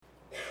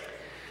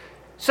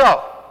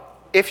So,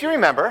 if you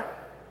remember,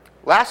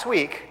 last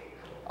week,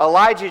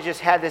 Elijah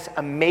just had this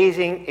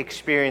amazing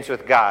experience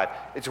with God.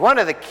 It's one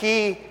of the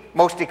key,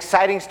 most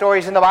exciting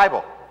stories in the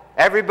Bible.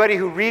 Everybody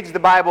who reads the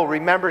Bible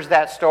remembers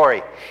that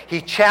story. He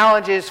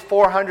challenges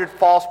 400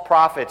 false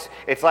prophets.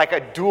 It's like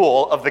a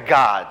duel of the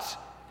gods.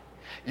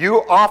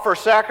 You offer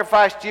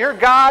sacrifice to your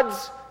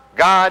gods,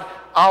 God,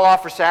 I'll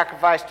offer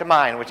sacrifice to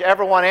mine.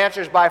 Whichever one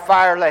answers by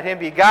fire, let him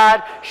be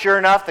God. Sure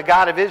enough, the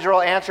God of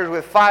Israel answered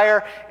with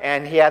fire,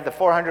 and he had the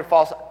 400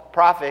 false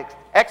prophets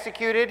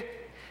executed.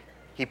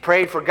 He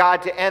prayed for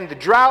God to end the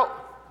drought.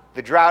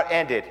 The drought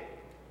ended.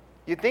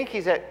 You'd think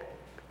he's at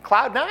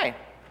cloud 9.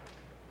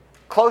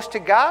 Close to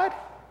God.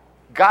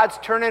 God's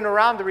turning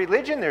around the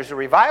religion. There's a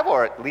revival,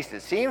 or at least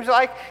it seems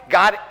like.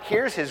 God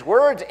hears his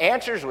words,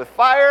 answers with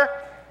fire.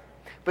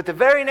 But the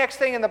very next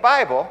thing in the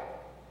Bible,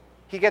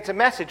 he gets a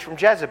message from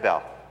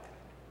Jezebel.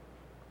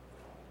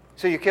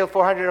 So you killed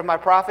 400 of my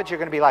prophets, you're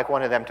going to be like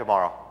one of them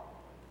tomorrow.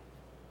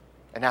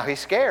 And now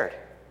he's scared.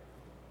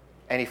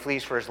 And he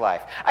flees for his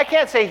life. I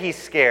can't say he's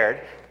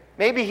scared.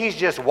 Maybe he's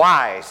just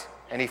wise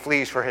and he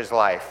flees for his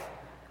life.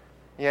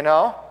 You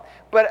know?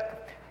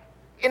 But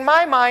in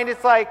my mind,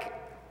 it's like,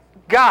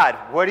 God,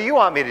 what do you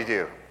want me to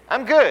do?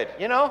 I'm good,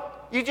 you know?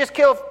 You just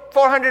killed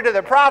 400 of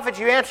the prophets,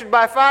 you answered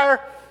by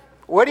fire.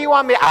 What do you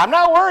want me? I'm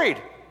not worried.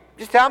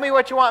 Just tell me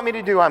what you want me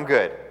to do, I'm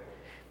good.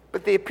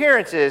 But the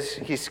appearance is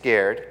he's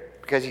scared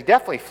because he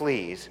definitely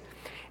flees.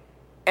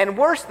 And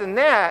worse than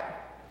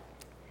that,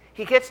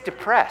 he gets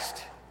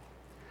depressed.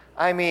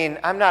 I mean,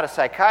 I'm not a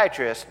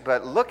psychiatrist,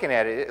 but looking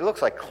at it, it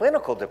looks like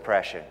clinical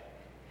depression.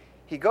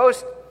 He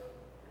goes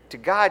to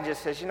God and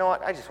just says, you know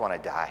what, I just want to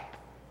die.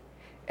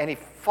 And he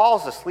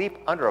falls asleep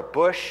under a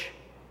bush.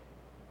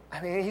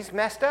 I mean, he's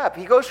messed up.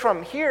 He goes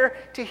from here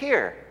to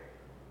here.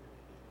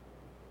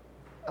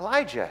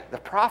 Elijah, the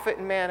prophet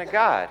and man of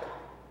God.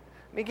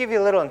 Let me give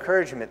you a little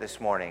encouragement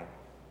this morning.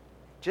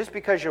 Just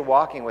because you're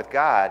walking with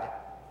God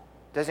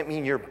doesn't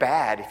mean you're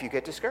bad if you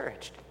get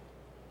discouraged.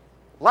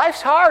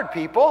 Life's hard,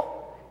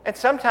 people. And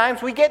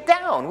sometimes we get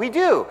down. We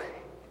do.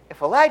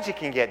 If Elijah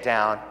can get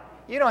down,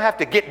 you don't have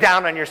to get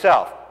down on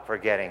yourself for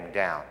getting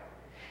down.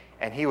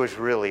 And he was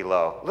really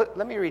low.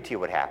 Let me read to you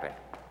what happened.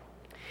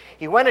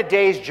 He went a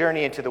day's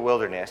journey into the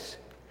wilderness.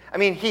 I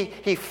mean,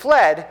 he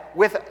fled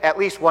with at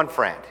least one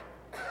friend.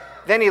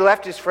 Then he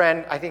left his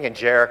friend, I think, in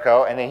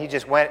Jericho, and then he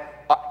just went,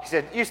 he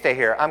said, you stay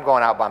here, I'm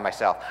going out by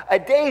myself. A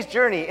day's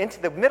journey into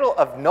the middle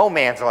of no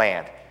man's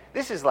land.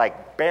 This is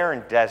like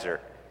barren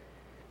desert.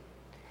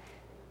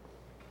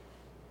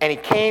 And he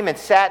came and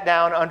sat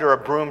down under a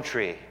broom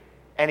tree,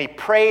 and he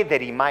prayed that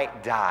he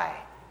might die,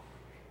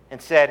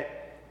 and said,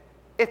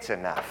 it's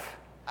enough.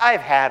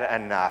 I've had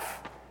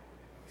enough.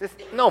 Just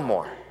no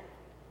more.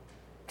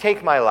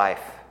 Take my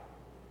life.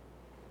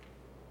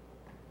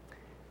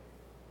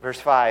 Verse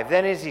 5,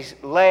 then as he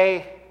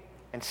lay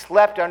and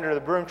slept under the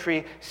broom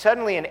tree,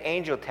 suddenly an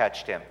angel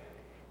touched him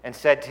and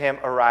said to him,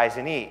 arise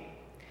and eat.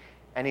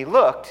 And he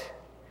looked,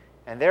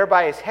 and there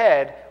by his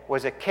head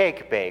was a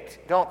cake baked.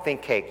 Don't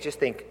think cake, just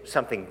think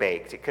something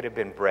baked. It could have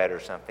been bread or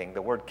something.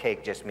 The word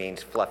cake just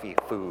means fluffy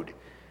food.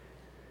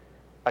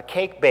 A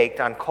cake baked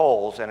on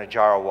coals and a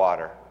jar of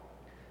water.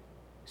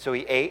 So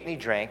he ate and he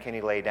drank and he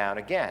lay down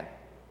again.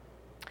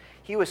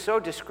 He was so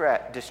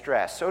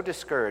distressed, so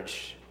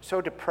discouraged,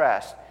 so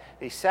depressed,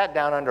 that he sat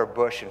down under a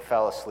bush and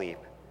fell asleep.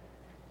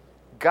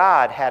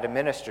 God had to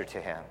minister to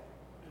him.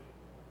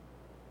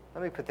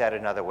 Let me put that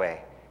another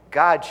way.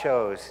 God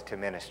chose to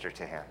minister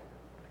to him.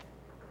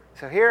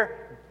 So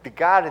here, the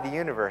God of the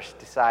universe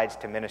decides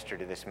to minister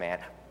to this man.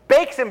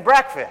 Bakes him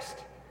breakfast.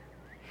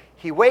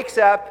 He wakes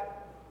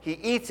up, he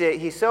eats it,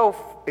 he's so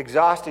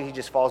exhausted he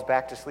just falls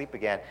back to sleep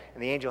again,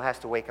 and the angel has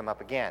to wake him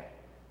up again.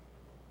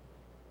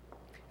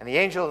 And the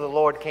angel of the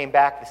Lord came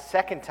back the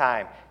second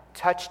time,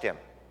 touched him.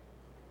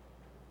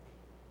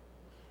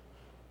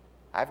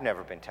 I've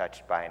never been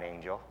touched by an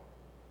angel.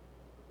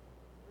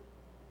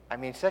 I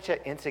mean, such an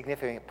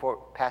insignificant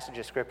passage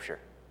of Scripture.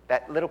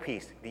 That little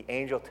piece, the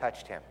angel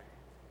touched him.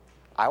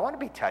 I want to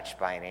be touched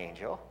by an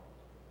angel.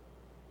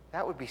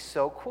 That would be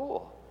so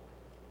cool.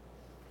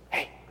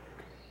 Hey,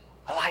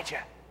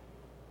 Elijah,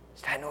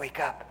 it's time to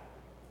wake up.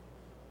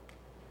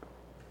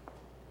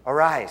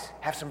 Arise,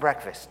 have some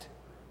breakfast,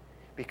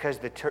 because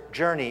the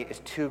journey is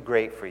too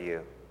great for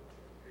you.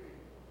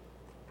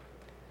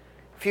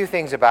 A few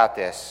things about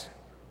this.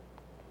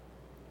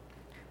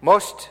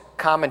 Most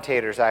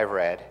commentators I've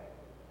read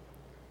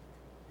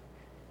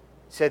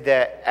said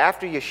that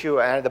after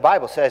Yeshua, and the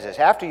Bible says this,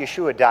 after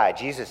Yeshua died,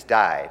 Jesus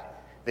died,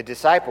 the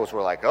disciples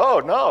were like, oh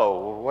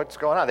no, what's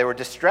going on? They were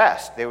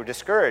distressed, they were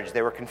discouraged,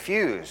 they were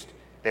confused,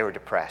 they were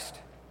depressed.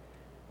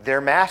 Their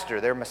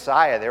master, their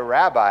Messiah, their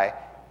rabbi,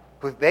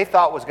 who they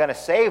thought was going to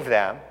save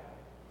them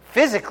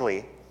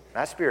physically,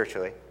 not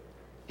spiritually,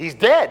 he's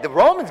dead. The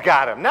Romans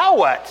got him. Now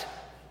what?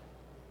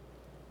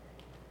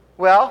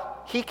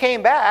 Well, he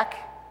came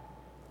back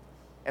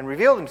and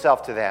revealed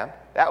himself to them.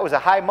 That was a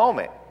high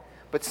moment.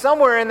 But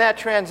somewhere in that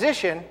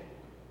transition,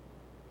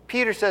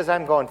 Peter says,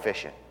 I'm going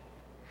fishing.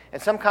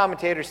 And some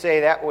commentators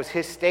say that was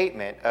his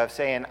statement of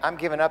saying, I'm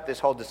giving up this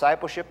whole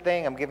discipleship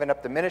thing. I'm giving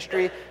up the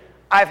ministry.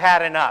 I've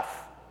had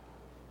enough.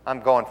 I'm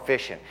going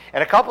fishing.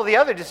 And a couple of the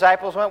other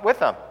disciples went with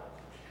him.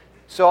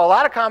 So a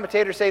lot of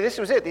commentators say this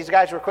was it. These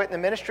guys were quitting the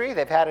ministry.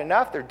 They've had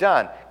enough. They're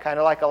done. Kind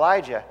of like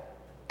Elijah.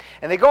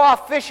 And they go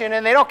off fishing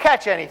and they don't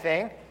catch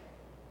anything.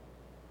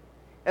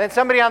 And then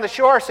somebody on the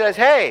shore says,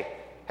 hey,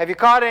 have you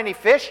caught any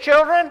fish,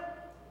 children?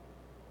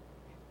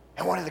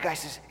 And one of the guys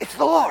says, it's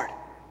the Lord.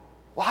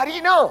 Well, how do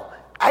you know?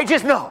 I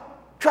just know.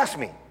 Trust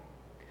me.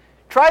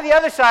 Try the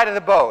other side of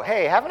the boat.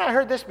 Hey, haven't I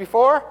heard this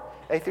before?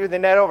 They threw the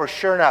net over.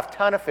 Sure enough,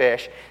 ton of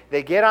fish.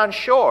 They get on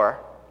shore,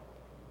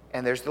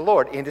 and there's the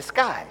Lord in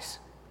disguise.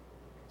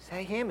 Is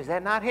that him? Is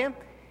that not him?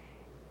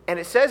 And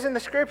it says in the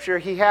scripture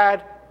he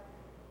had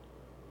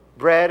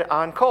bread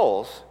on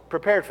coals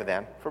prepared for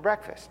them for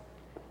breakfast.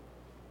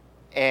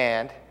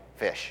 And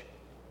fish.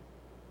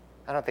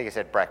 I don't think it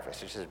said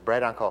breakfast. It says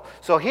bread on coal.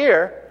 So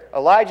here,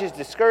 Elijah's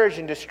discouraged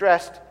and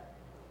distressed,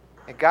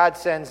 and God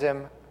sends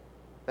him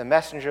the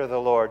messenger of the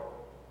Lord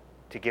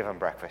to give him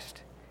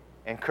breakfast,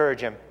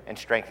 encourage him, and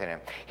strengthen him.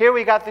 Here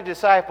we got the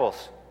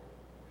disciples,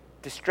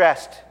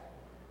 distressed,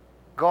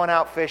 going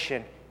out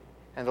fishing,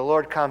 and the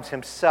Lord comes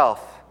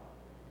himself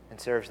and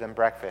serves them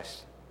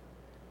breakfast.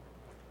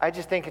 I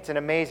just think it's an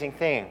amazing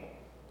thing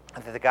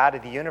that the God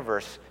of the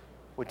universe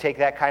would take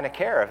that kind of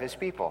care of his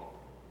people,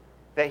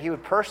 that he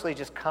would personally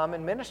just come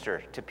and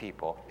minister to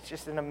people. It's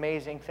just an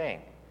amazing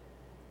thing.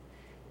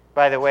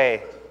 By the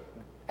way,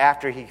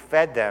 after he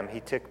fed them, he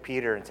took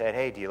Peter and said,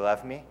 hey, do you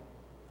love me?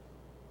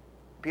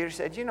 Peter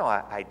said, you know,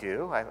 I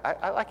do.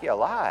 I like you a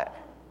lot.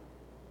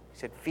 He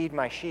said, feed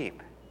my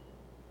sheep.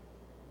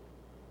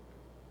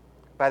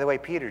 By the way,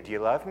 Peter, do you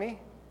love me?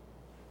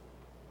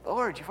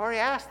 Lord, you've already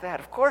asked that.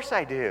 Of course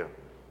I do.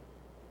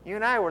 You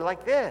and I were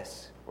like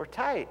this. We're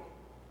tight.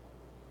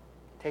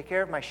 Take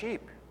care of my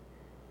sheep.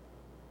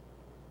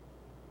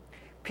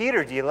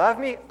 Peter, do you love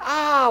me?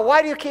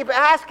 Why do you keep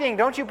asking?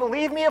 Don't you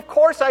believe me? Of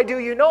course I do.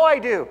 You know I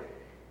do.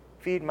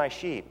 Feed my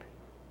sheep.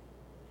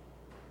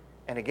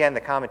 And again,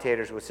 the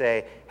commentators would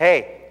say,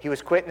 hey, he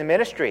was quitting the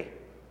ministry.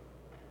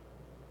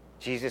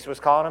 Jesus was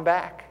calling him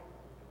back.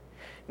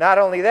 Not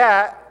only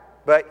that,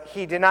 but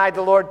he denied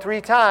the Lord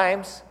 3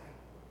 times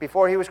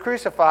before he was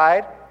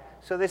crucified.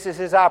 So this is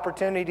his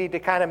opportunity to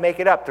kind of make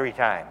it up 3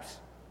 times.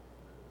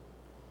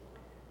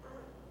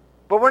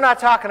 But we're not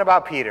talking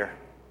about Peter.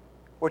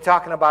 We're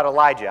talking about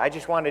Elijah. I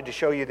just wanted to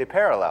show you the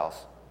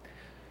parallels.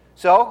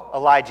 So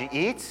Elijah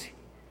eats.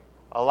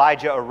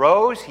 Elijah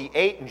arose. He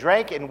ate and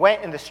drank and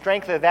went in the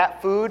strength of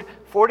that food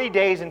 40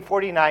 days and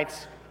 40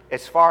 nights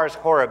as far as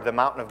Horeb, the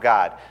mountain of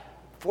God.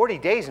 40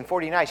 days and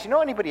 40 nights. You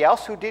know anybody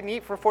else who didn't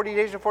eat for 40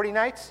 days or 40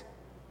 nights?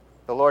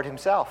 The Lord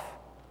himself.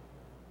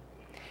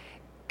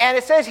 And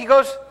it says he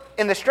goes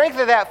in the strength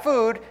of that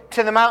food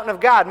to the mountain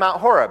of God, Mount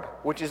Horeb,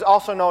 which is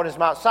also known as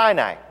Mount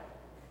Sinai.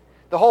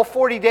 The whole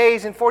 40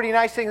 days and 40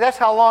 nights thing, that's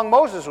how long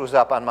Moses was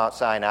up on Mount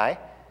Sinai.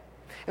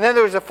 And then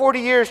there was a 40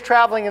 years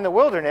traveling in the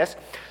wilderness.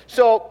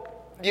 So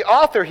the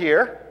author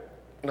here,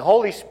 the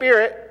Holy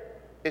Spirit,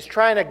 is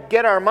trying to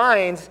get our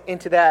minds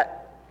into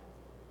that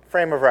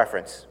frame of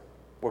reference.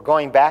 We're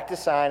going back to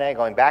Sinai,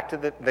 going back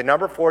to the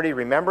number 40,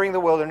 remembering the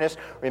wilderness,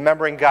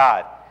 remembering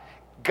God.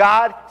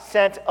 God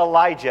sent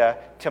Elijah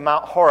to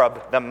Mount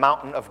Horeb, the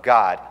mountain of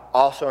God,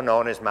 also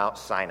known as Mount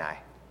Sinai.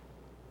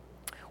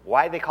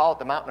 Why do they call it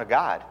the mountain of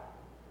God?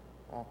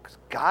 Well, because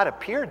God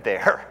appeared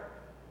there.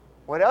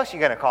 What else are you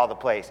going to call the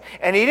place?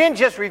 And he didn't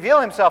just reveal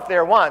himself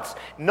there once.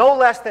 No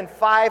less than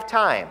 5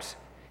 times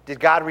did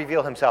God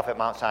reveal himself at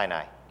Mount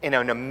Sinai in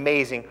an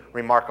amazing,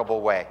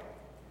 remarkable way.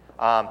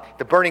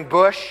 The burning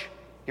bush,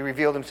 he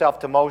revealed himself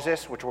to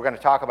Moses, which we're going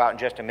to talk about in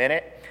just a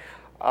minute.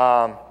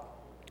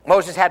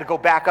 Moses had to go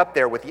back up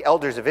there with the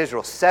elders of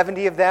Israel,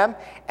 70 of them,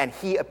 and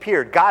he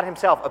appeared. God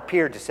himself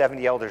appeared to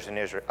 70 elders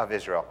of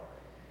Israel.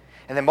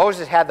 And then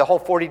Moses had the whole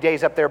 40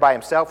 days up there by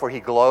himself where he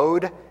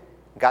glowed,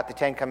 got the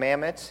 10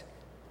 Commandments.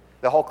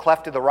 The whole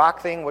cleft of the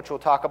rock thing, which we'll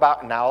talk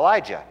about, and now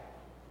Elijah.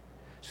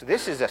 So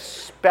this is a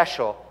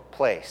special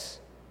place.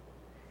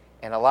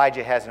 And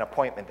Elijah has an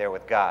appointment there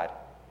with God.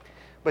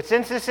 But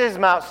since this is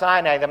Mount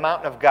Sinai, the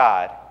mountain of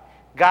God,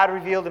 God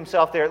revealed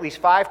himself there at least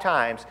 5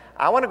 times.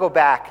 I want to go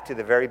back to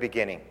the very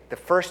beginning, the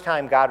first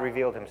time God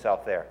revealed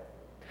himself there.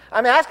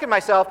 I'm asking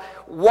myself,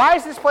 why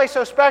is this place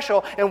so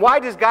special, and why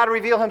does God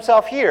reveal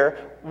himself here?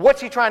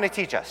 What's he trying to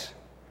teach us?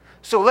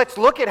 So let's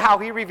look at how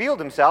he revealed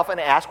himself and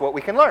ask what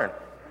we can learn.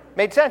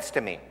 Made sense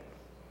to me.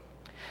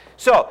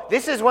 So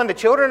this is when the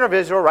children of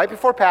Israel, right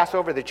before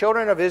Passover, the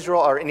children of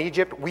Israel are in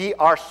Egypt. We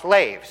are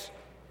slaves.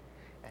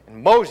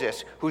 And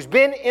Moses, who's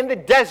been in the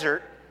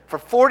desert for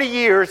 40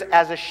 years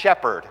as a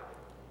shepherd,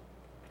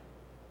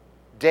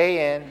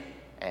 day in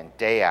and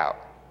day out,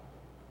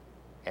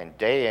 and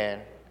day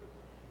in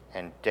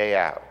and day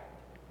out,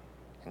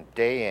 and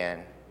day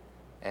in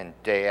and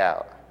day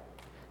out.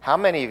 How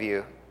many of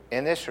you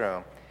in this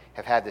room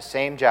have had the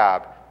same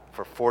job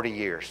for 40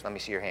 years? Let me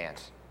see your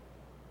hands.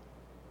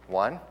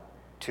 1,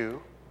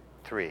 2,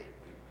 3.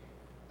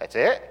 That's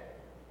it?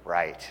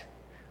 Right.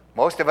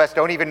 Most of us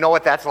don't even know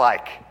what that's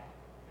like.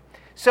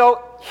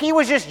 So he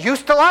was just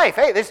used to life.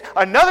 Hey, this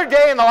another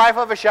day in the life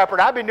of a shepherd.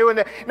 I've been doing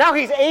this. Now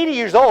he's 80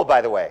 years old,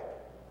 by the way.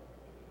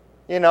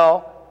 You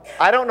know,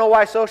 I don't know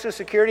why Social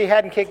Security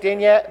hadn't kicked in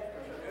yet.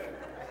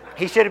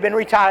 He should have been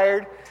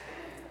retired.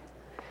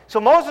 So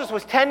Moses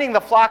was tending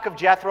the flock of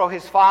Jethro,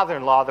 his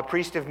father-in-law, the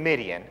priest of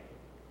Midian.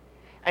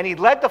 And he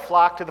led the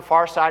flock to the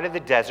far side of the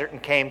desert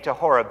and came to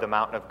Horeb, the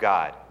mountain of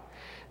God.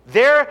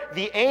 There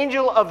the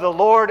angel of the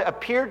Lord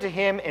appeared to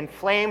him in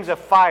flames of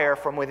fire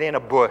from within a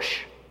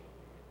bush.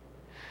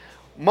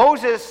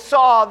 Moses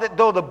saw that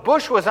though the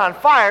bush was on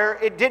fire,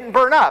 it didn't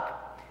burn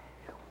up.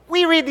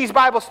 We read these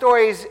Bible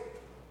stories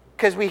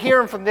because we hear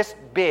them from this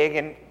big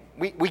and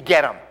we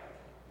get them.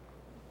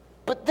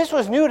 But this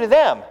was new to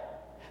them.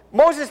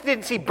 Moses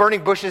didn't see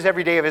burning bushes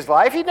every day of his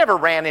life. He never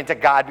ran into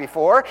God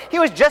before. He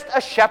was just a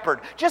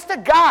shepherd, just a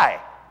guy,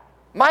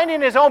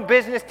 minding his own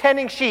business,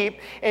 tending sheep.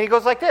 And he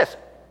goes like this,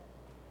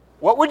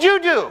 "What would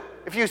you do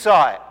if you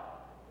saw it?"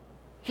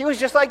 He was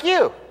just like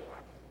you.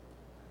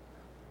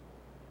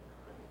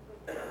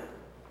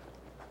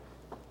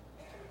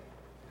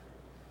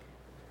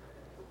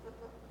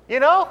 You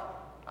know,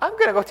 I'm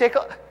going to go take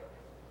a...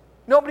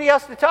 Nobody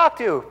else to talk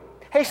to.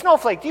 Hey,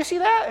 Snowflake, do you see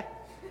that?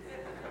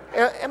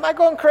 Am I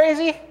going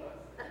crazy?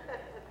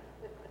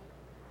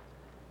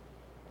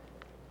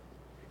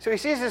 So he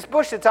sees this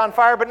bush that's on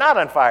fire but not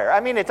on fire. I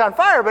mean, it's on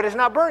fire but it's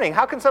not burning.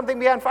 How can something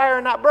be on fire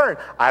and not burn?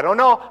 I don't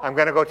know. I'm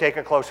going to go take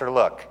a closer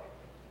look.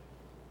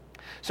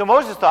 So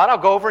Moses thought, I'll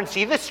go over and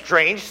see this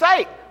strange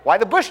sight. Why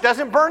the bush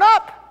doesn't burn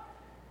up.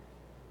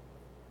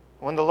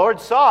 When the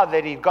Lord saw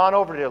that he'd gone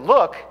over to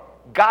look,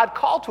 God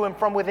called to him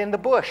from within the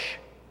bush.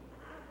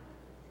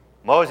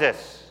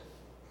 Moses.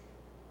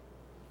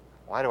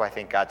 Why do I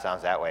think God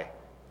sounds that way?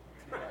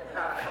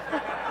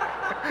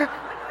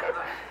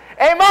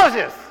 Hey,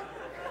 Moses.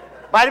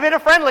 Might have been a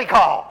friendly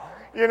call.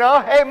 You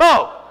know, hey,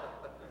 Mo.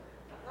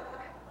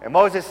 And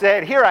Moses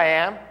said, here I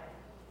am.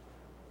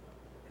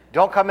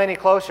 Don't come any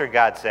closer,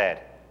 God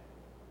said.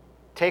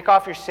 Take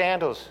off your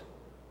sandals,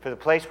 for the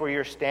place where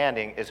you're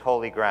standing is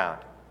holy ground.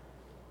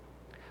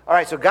 All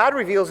right, so God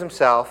reveals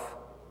himself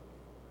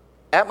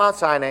at Mount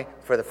Sinai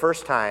for the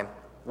first time.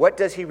 What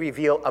does he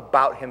reveal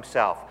about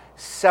himself?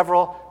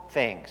 Several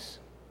things.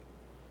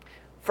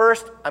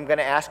 First, I'm going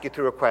to ask you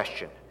through a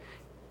question.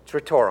 It's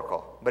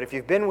rhetorical, but if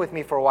you've been with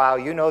me for a while,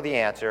 you know the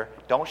answer.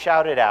 Don't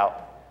shout it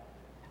out.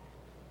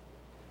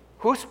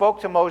 Who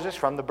spoke to Moses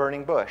from the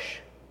burning bush?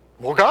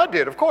 Well, God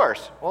did, of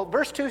course. Well,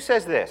 verse 2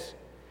 says this.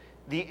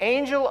 The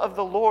angel of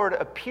the Lord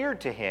appeared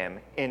to him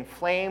in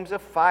flames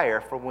of fire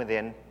from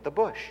within the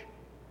bush.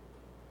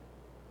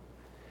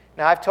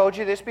 Now, I've told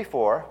you this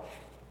before,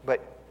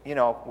 but, you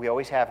know, we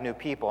always have new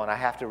people, and I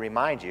have to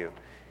remind you,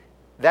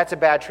 that's a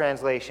bad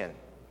translation.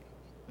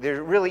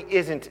 There really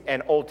isn't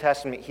an Old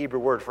Testament Hebrew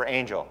word for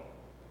angel.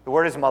 The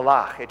word is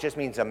malach. It just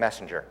means a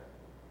messenger.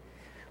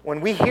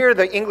 When we hear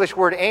the English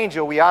word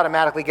angel, we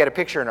automatically get a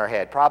picture in our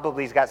head.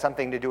 Probably it's got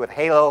something to do with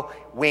halo,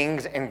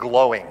 wings, and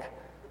glowing.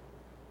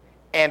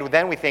 And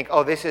then we think,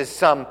 oh, this is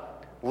some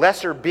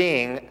lesser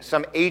being,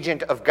 some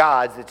agent of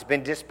God's that's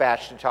been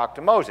dispatched to talk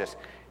to Moses.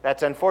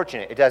 That's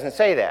unfortunate. It doesn't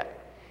say that.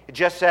 It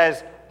just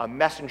says a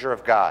messenger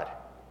of God.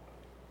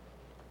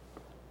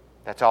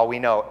 That's all we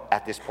know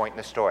at this point in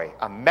the story.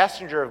 A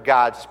messenger of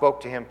God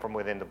spoke to him from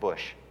within the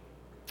bush.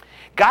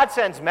 God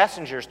sends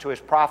messengers to his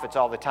prophets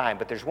all the time,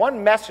 but there's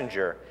one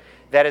messenger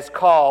that is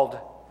called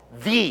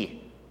the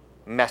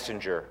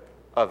messenger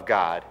of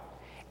God,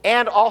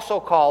 and also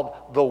called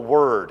the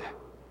Word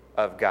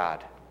of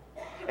God.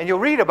 And you'll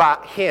read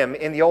about him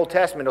in the Old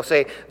Testament. It'll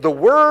say, the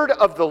word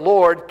of the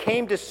Lord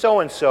came to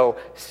so-and-so,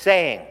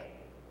 saying,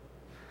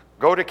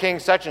 go to King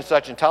such and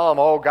such and tell him,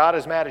 oh, God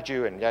is mad at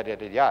you, and yada,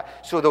 yada, yada.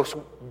 So this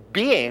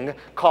being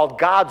called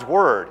God's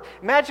Word.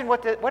 Imagine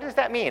what does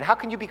that mean? How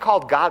can you be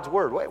called God's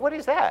Word? What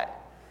is that?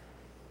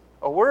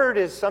 A word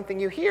is something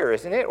you hear,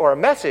 isn't it? Or a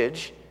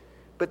message.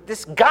 But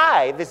this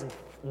guy, this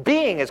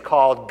being is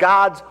called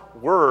God's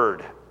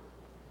Word.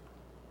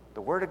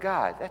 The Word of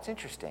God. That's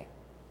interesting.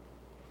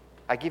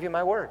 I give you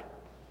my word.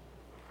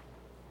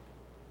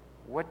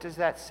 What does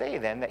that say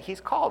then that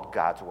he's called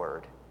God's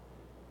Word?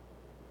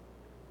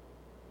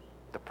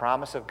 The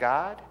promise of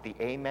God? The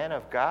amen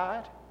of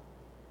God?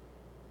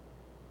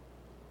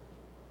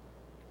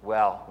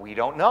 Well, we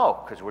don't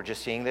know because we're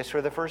just seeing this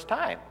for the first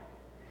time.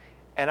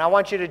 And I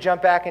want you to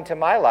jump back into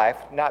my life,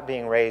 not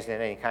being raised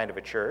in any kind of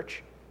a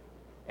church.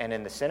 And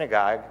in the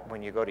synagogue,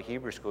 when you go to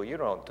Hebrew school, you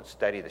don't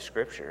study the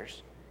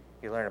scriptures.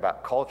 You learn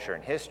about culture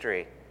and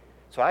history.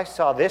 So I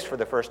saw this for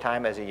the first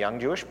time as a young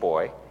Jewish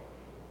boy.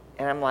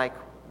 And I'm like,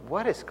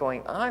 what is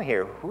going on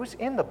here? Who's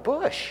in the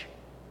bush?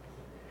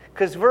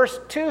 Because verse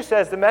 2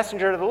 says the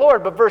messenger of the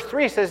Lord, but verse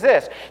 3 says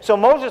this. So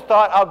Moses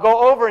thought, I'll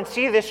go over and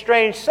see this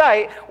strange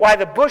sight, why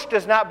the bush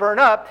does not burn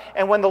up.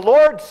 And when the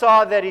Lord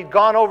saw that he'd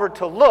gone over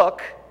to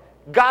look,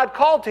 God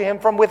called to him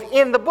from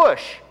within the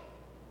bush.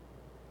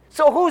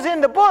 So who's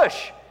in the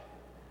bush?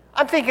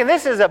 I'm thinking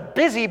this is a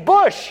busy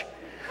bush.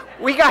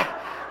 We got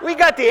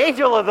the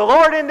angel of the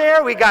Lord in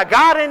there. We got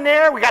God in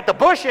there. We got the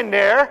bush in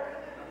there.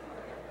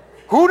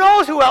 Who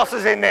knows who else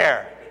is in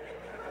there?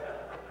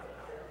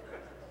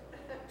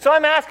 So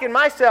I'm asking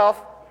myself,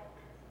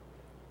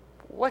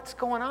 what's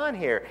going on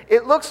here?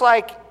 It looks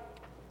like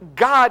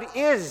God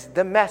is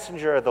the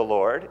messenger of the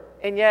Lord,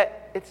 and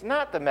yet it's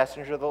not the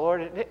messenger of the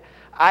Lord.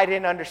 I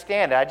didn't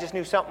understand it. I just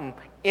knew something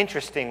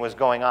interesting was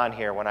going on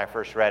here when I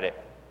first read it.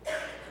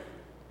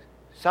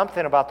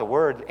 Something about the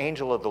word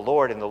angel of the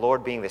Lord and the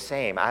Lord being the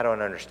same, I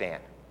don't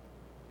understand.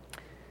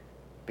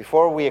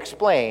 Before we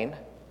explain,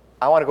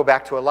 I want to go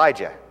back to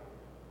Elijah.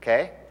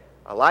 Okay?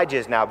 Elijah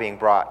is now being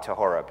brought to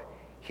Horeb.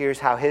 Here's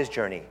how his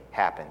journey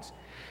happens.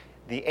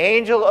 The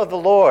angel of the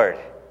Lord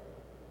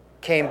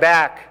came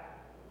back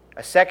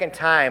a second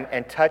time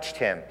and touched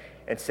him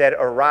and said,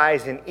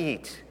 "Arise and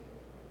eat,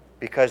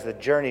 because the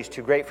journey's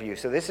too great for you."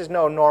 So this is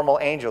no normal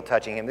angel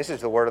touching him. This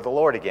is the word of the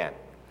Lord again.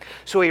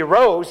 So he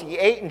rose, he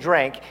ate and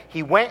drank.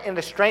 He went in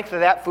the strength of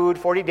that food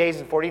 40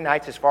 days and 40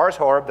 nights as far as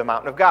Horeb, the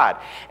mountain of God.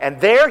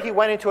 And there he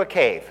went into a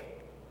cave.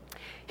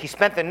 He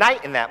spent the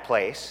night in that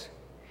place.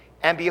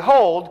 And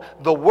behold,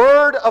 the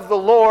word of the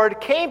Lord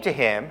came to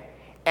him,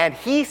 and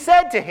he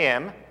said to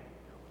him,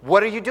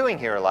 "What are you doing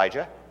here,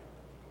 Elijah?"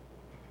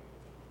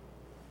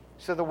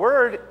 So the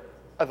word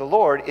of the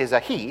Lord is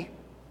a he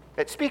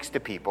that speaks to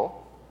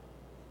people.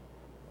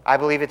 I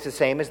believe it's the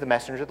same as the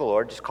messenger of the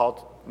Lord, just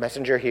called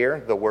messenger here,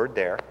 the word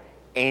there,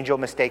 angel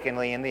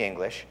mistakenly in the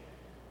English.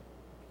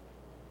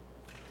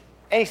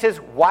 And he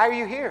says, "Why are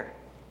you here?"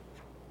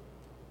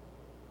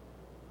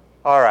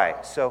 All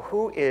right, so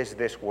who is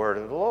this word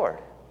of the Lord?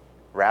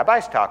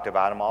 Rabbis talked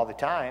about him all the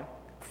time.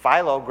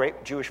 Philo,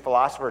 great Jewish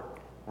philosopher,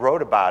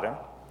 wrote about him.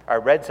 I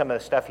read some of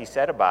the stuff he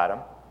said about him.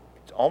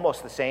 It's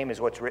almost the same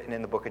as what's written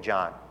in the book of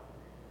John.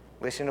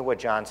 Listen to what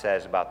John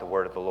says about the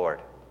word of the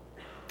Lord.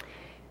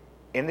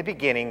 In the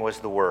beginning was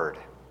the Word.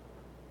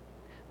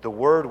 The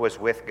Word was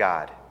with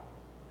God.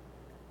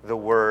 The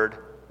Word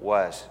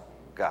was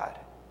God.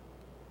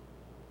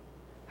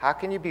 How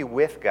can you be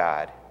with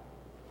God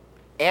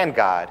and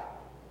God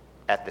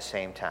at the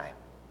same time?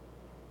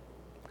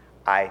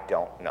 I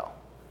don't know.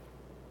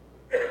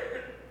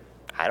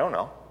 I don't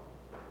know.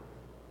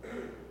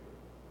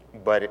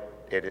 But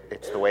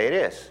it's the way it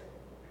is.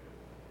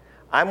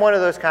 I'm one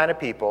of those kind of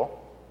people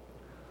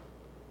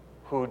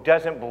who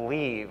doesn't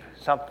believe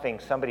something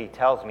somebody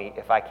tells me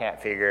if I can't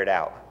figure it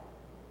out.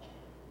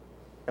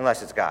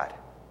 Unless it's God.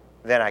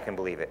 Then I can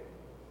believe it.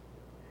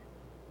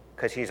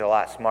 Because he's a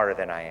lot smarter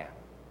than I am.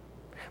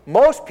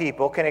 Most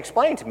people can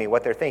explain to me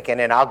what they're thinking,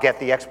 and I'll get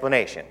the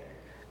explanation.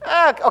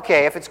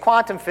 Okay, if it's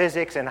quantum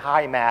physics and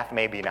high math,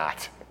 maybe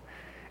not.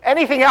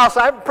 Anything else,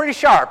 I'm pretty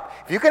sharp.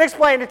 If you can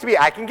explain it to me,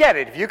 I can get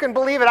it. If you can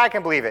believe it, I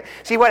can believe it.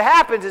 See, what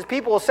happens is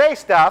people will say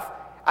stuff,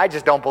 I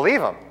just don't believe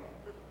them.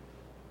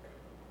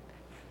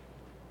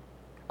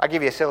 I'll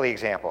give you a silly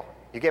example.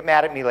 You get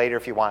mad at me later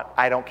if you want.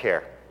 I don't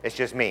care. It's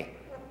just me.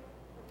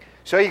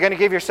 So you're going to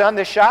give your son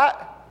this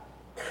shot?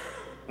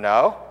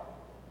 No.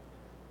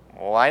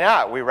 Why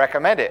not? We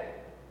recommend it.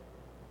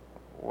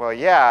 Well,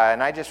 yeah,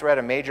 and I just read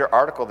a major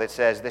article that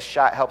says this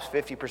shot helps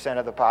 50%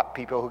 of the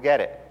people who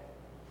get it.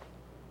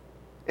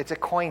 It's a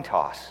coin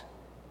toss.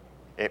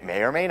 It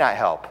may or may not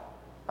help.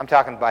 I'm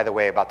talking, by the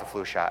way, about the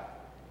flu shot.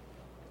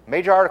 A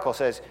major article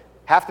says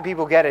half the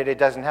people get it, it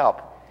doesn't help.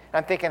 And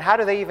I'm thinking, how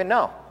do they even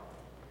know?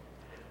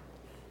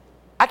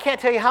 I can't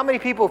tell you how many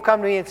people have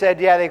come to me and said,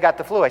 yeah, they got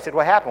the flu. I said,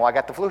 what happened? Well, I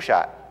got the flu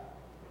shot.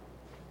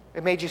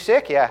 It made you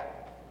sick? Yeah.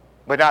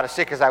 But not as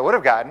sick as I would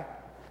have gotten.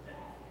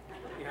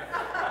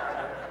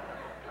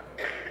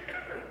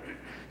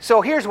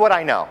 So here's what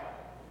I know.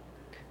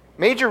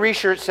 Major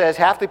research says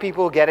half the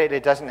people who get it,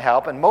 it doesn't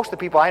help, and most of the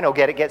people I know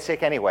get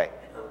sick anyway.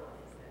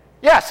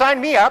 Yeah, sign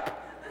me up.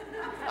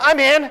 I'm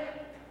in.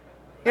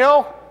 You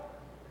know,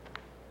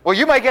 well,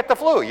 you might get the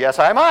flu. Yes,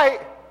 I might.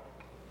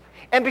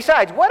 And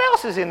besides, what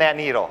else is in that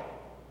needle?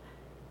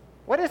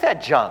 What is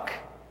that junk?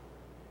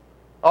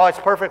 Oh, it's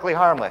perfectly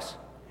harmless.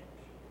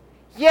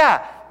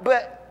 Yeah,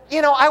 but,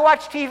 you know, I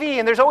watch TV,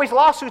 and there's always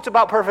lawsuits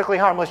about perfectly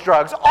harmless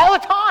drugs all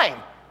the time.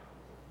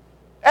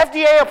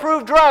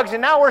 FDA-approved drugs,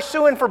 and now we're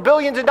suing for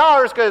billions of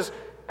dollars because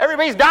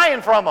everybody's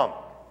dying from them.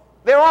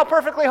 They're all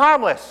perfectly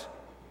harmless.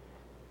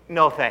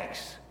 No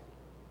thanks.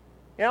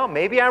 You know,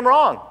 maybe I'm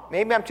wrong.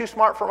 Maybe I'm too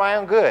smart for my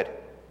own good.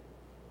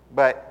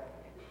 But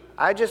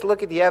I just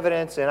look at the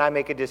evidence and I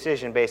make a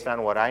decision based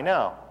on what I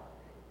know.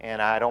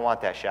 And I don't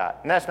want that shot.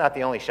 And that's not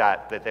the only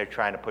shot that they're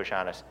trying to push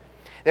on us.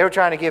 They were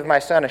trying to give my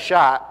son a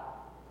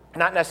shot,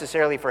 not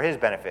necessarily for his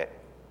benefit,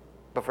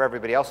 but for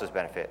everybody else's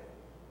benefit.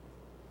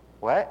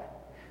 What?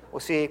 Well,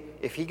 see,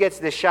 if he gets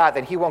this shot,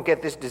 then he won't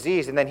get this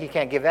disease, and then he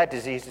can't give that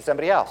disease to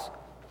somebody else.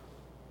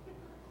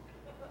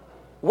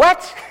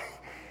 What?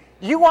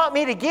 You want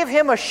me to give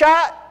him a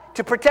shot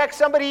to protect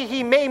somebody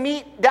he may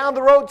meet down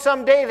the road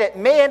someday that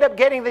may end up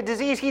getting the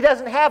disease he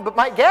doesn't have but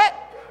might get?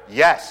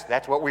 Yes,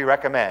 that's what we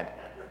recommend.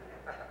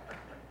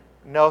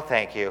 No,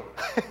 thank you.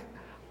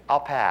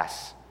 I'll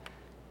pass.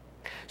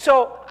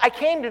 So I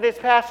came to this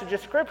passage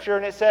of Scripture,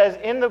 and it says,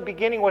 in the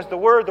beginning was the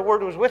Word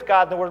was with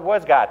God, and the Word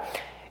was God.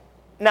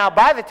 Now,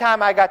 by the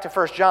time I got to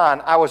 1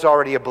 John, I was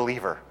already a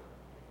believer.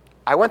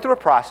 I went through a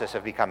process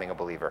of becoming a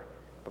believer.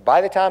 But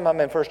by the time I'm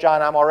in 1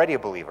 John, I'm already a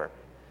believer.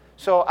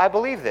 So I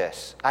believe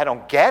this. I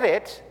don't get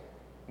it,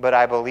 but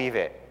I believe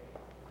it.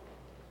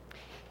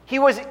 He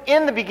was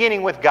in the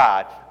beginning with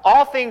God.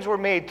 All things were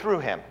made through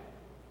him.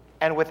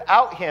 And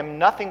without him,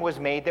 nothing was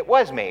made that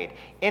was made.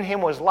 In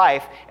him was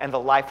life, and the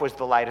life was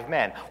the light of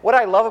men. What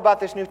I love about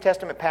this New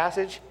Testament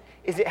passage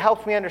is it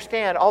helps me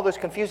understand all those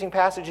confusing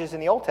passages in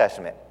the Old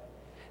Testament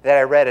that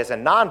I read as a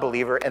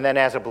non-believer and then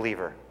as a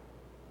believer.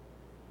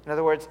 In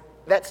other words,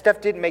 that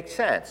stuff didn't make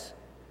sense.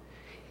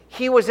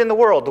 He was in the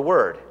world, the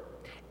Word,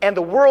 and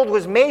the world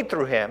was made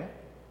through him,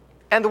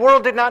 and the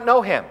world did not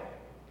know him.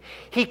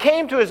 He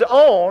came to his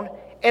own,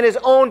 and his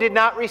own did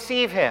not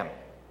receive him.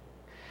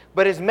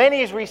 But as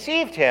many as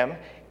received him,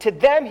 to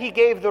them he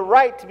gave the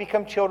right to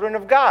become children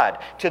of God,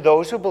 to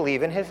those who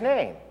believe in his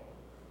name.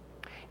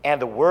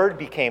 And the Word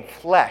became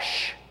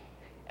flesh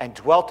and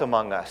dwelt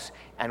among us,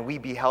 and we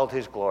beheld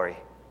his glory.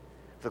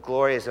 The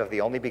glory is of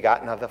the only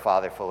begotten of the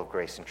Father, full of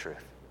grace and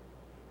truth.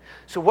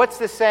 So what's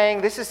this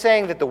saying? This is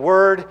saying that the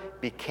Word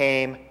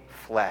became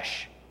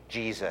flesh,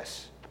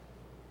 Jesus.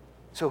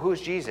 So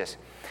who's Jesus?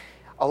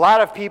 A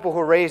lot of people who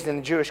are raised in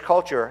the Jewish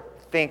culture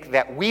think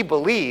that we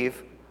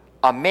believe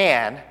a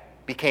man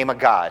became a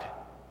god,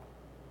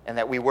 and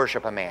that we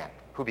worship a man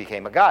who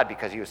became a god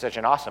because he was such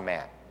an awesome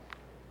man.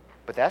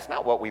 But that's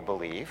not what we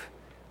believe.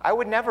 I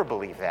would never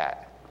believe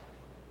that.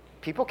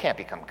 People can't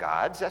become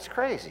gods. That's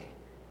crazy.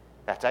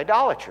 That's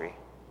idolatry.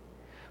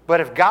 But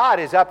if God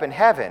is up in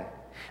heaven,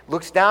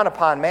 looks down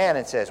upon man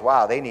and says,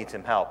 wow, they need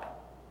some help,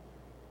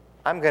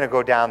 I'm going to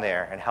go down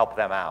there and help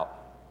them out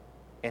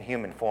in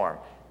human form.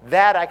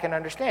 That I can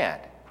understand.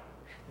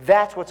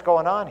 That's what's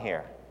going on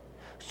here.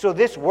 So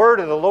this word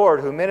of the Lord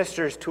who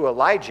ministers to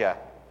Elijah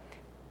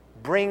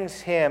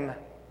brings him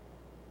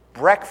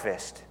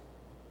breakfast,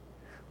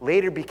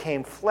 later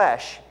became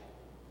flesh,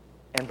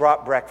 and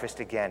brought breakfast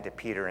again to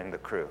Peter and the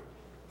crew.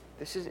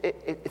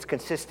 It's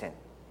consistent.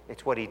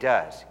 It's what he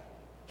does.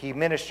 He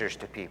ministers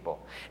to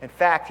people. In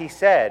fact, he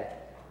said,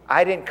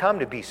 I didn't come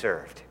to be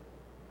served.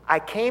 I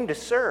came to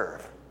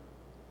serve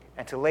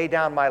and to lay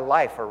down my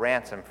life a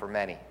ransom for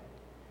many.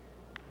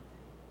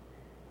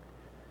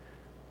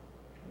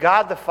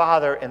 God the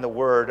Father and the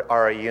Word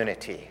are a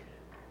unity.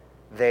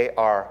 They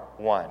are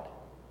one.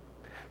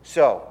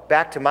 So,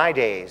 back to my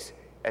days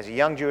as a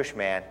young Jewish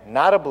man,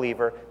 not a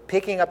believer,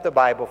 picking up the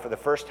Bible for the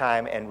first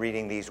time and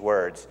reading these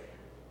words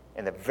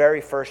in the very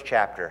first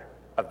chapter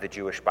of the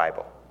Jewish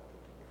Bible.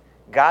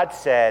 God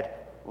said,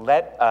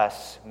 let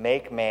us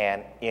make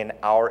man in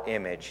our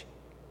image,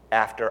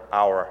 after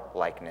our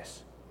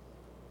likeness.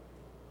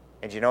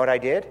 And you know what I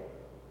did?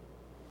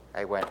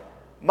 I went,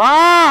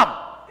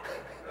 Mom!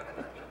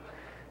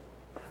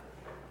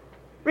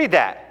 Read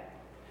that.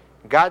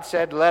 God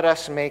said, let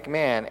us make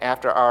man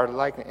after our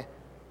likeness.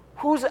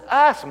 Who's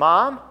us,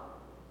 Mom?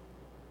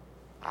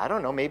 I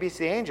don't know, maybe it's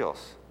the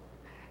angels.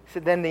 I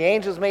said, then the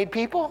angels made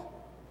people?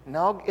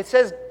 No, it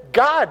says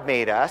God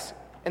made us,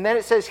 and then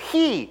it says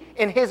he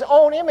in his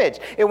own image.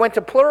 It went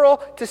to plural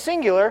to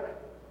singular.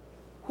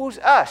 Who's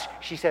us?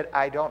 She said,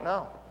 I don't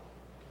know.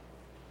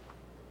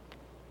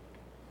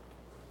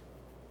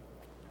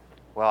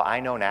 Well, I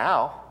know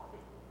now,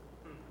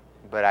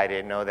 but I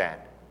didn't know then.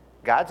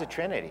 God's a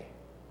Trinity.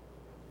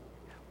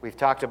 We've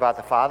talked about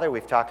the Father,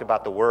 we've talked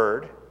about the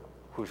Word,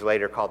 who's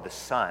later called the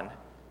Son,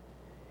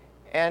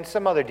 and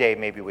some other day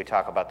maybe we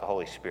talk about the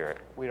Holy Spirit.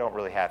 We don't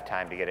really have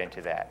time to get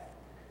into that.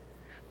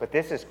 But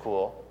this is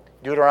cool.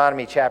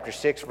 Deuteronomy chapter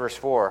 6, verse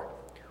 4,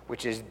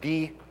 which is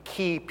the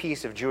key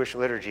piece of Jewish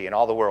liturgy in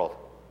all the world.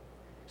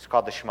 It's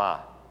called the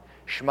Shema.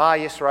 Shema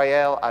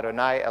Yisrael,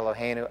 Adonai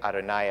Eloheinu,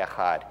 Adonai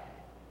Echad.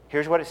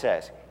 Here's what it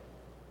says.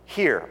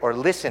 Hear, or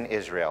listen,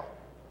 Israel.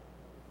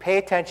 Pay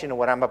attention to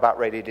what I'm about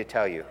ready to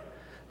tell you.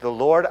 The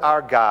Lord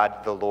our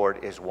God, the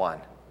Lord is one.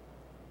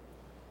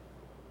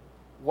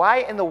 Why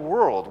in the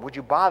world would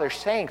you bother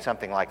saying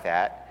something like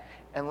that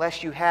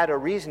unless you had a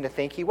reason to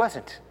think he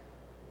wasn't?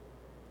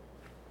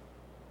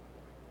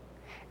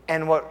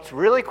 And what's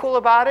really cool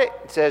about it,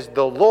 it says,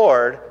 the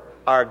Lord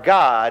our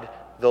God,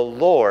 the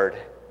Lord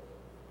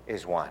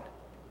is one.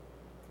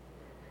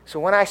 So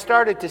when I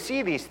started to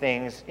see these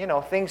things,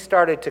 things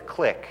started to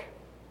click.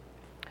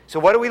 So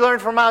what do we learn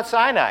from Mount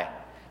Sinai?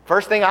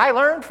 First thing I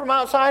learned from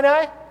Mount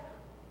Sinai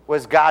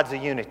was God's a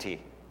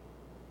unity.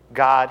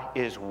 God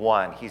is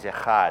one. He's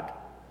echad.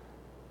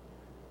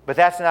 But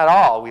that's not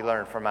all we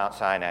learned from Mount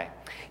Sinai.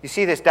 You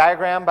see this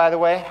diagram, by the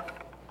way?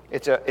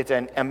 It's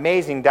an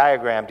amazing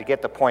diagram to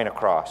get the point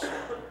across.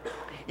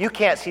 You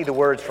can't see the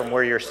words from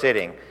where you're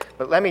sitting,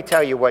 but let me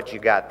tell you what you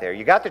got there.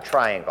 You got the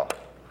triangle.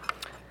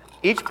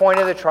 Each point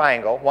of the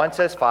triangle, one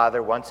says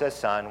Father, one says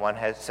Son, one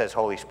says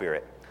Holy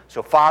Spirit.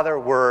 So Father,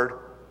 Word,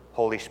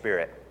 Holy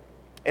Spirit.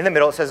 In the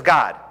middle it says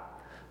God.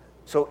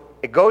 So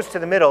it goes to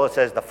the middle, it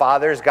says the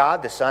Father is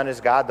God, the Son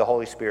is God, the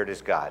Holy Spirit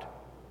is God.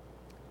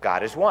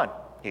 God is one.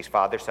 He's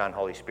Father, Son,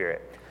 Holy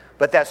Spirit.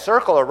 But that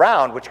circle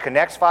around, which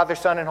connects Father,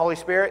 Son, and Holy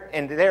Spirit,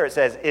 and there it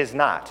says, is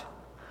not.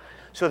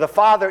 So the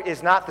Father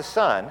is not the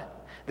Son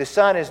The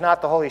Son is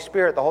not the Holy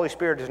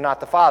Spirit is not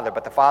the Father,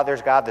 but the Father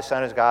is God, the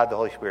Son is God, the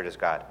Holy Spirit is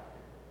God.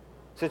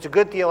 So it's a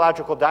good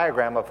theological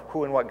diagram of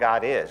who and what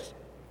God is.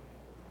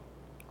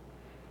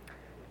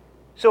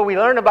 So we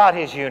learn about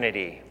his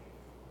unity,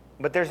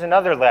 but there's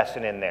another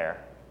lesson in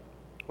there.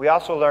 We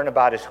also learn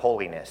about his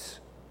holiness.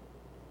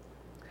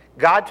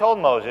 God told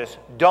Moses,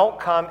 don't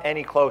come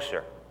any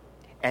closer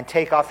and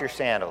take off your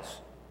sandals,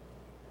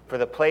 for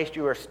the place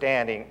you are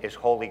standing is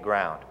holy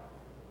ground.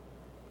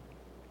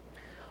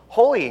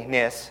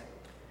 Holiness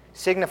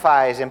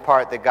signifies in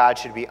part that God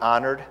should be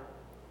honored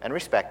and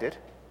respected,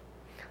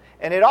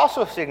 and it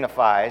also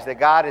signifies that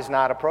God is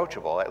not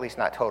approachable, at least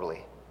not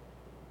totally.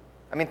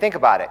 I mean, think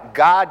about it.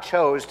 God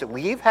chose to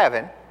leave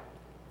heaven,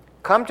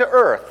 come to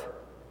earth,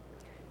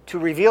 to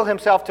reveal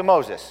himself to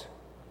Moses.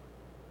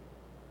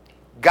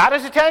 Got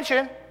his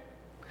attention.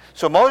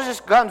 So Moses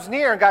comes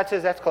near, and God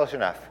says, that's close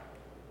enough.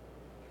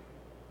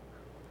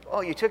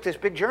 Oh, you took this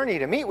big journey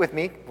to meet with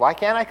me. Why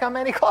can't I come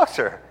any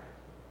closer?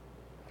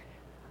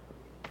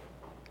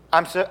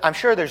 I'm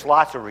sure there's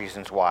lots of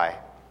reasons why.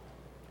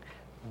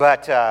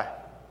 But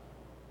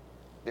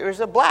there's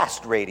a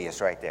blast radius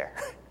right there.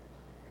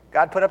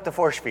 God put up the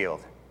force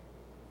field.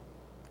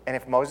 And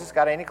if Moses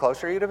got any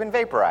closer, he would have been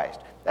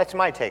vaporized. That's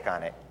my take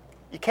on it.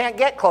 You can't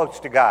get close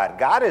to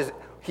God.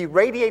 He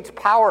radiates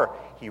power.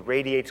 He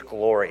radiates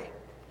glory.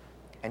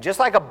 And just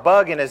like a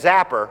bug in a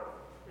zapper,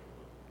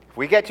 if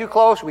we get too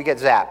close, we get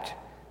zapped.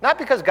 Not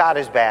because God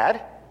is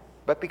bad,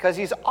 but because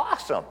he's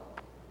awesome.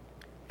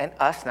 And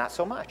us, not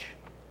so much.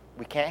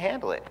 We can't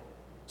handle it.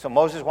 So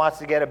Moses wants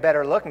to get a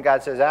better look, and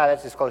God says,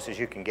 that's as close as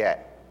you can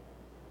get.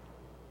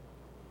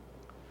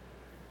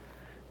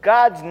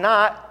 God's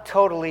not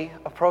totally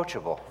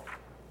approachable.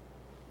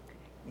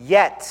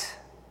 Yet,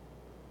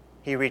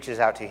 he reaches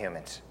out to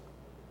humans.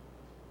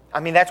 I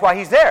mean, that's why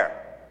he's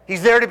there.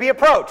 He's there to be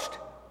approached,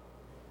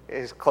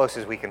 as close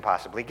as we can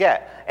possibly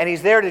get. And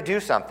he's there to do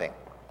something.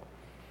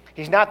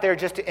 He's not there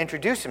just to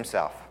introduce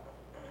himself.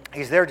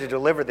 He's there to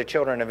deliver the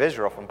children of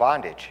Israel from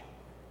bondage.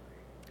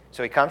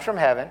 So he comes from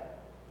heaven,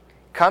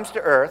 comes to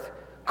earth,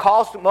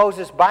 calls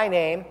Moses by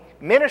name,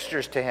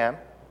 ministers to him,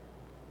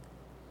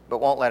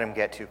 but won't let him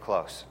get too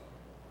close.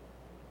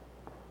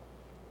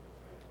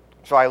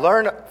 So I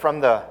learned from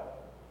the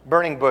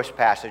burning bush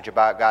passage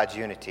about God's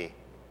unity.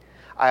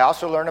 I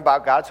also learn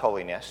about God's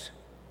holiness,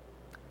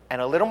 and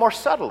a little more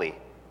subtly,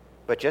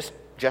 but just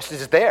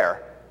as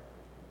there,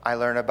 I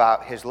learn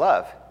about his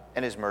love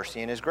and his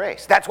mercy and his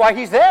grace. That's why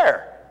he's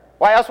there.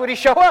 Why else would he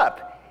show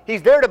up?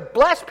 He's there to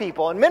bless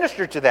people and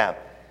minister to them.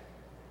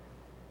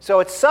 So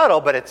it's subtle,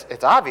 but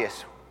it's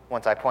obvious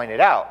once I point it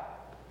out.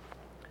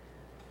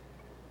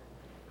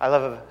 I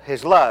love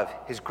his love,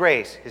 his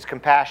grace, his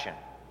compassion.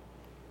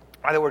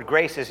 The word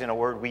grace isn't a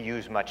word we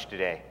use much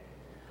today.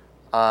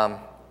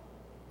 The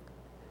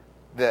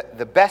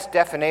best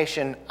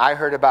definition I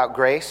heard about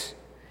grace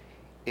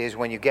is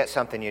when you get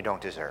something you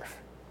don't deserve.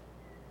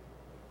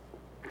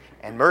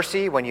 And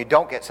mercy, when you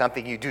don't get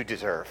something you do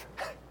deserve.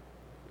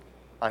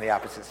 On the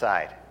opposite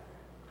side.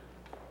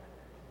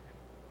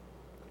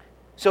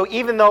 So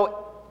even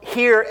though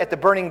here at the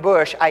burning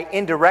bush I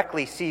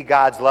indirectly see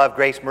God's love,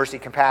 grace, mercy,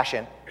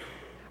 compassion,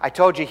 I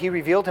told you he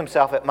revealed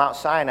himself at Mount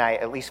Sinai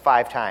at least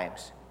 5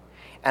 times.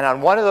 And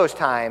on one of those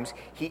times,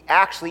 he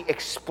actually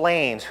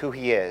explains who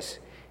he is.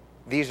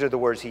 These are the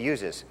words he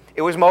uses.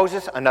 It was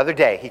Moses, another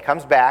day. He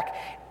comes back,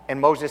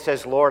 and Moses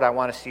says, Lord, I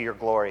want to see your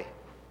glory.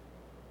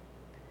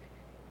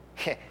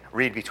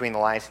 Read between the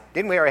lines.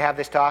 Didn't we already have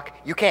this talk?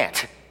 You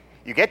can't.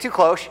 You get too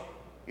close,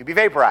 you'll be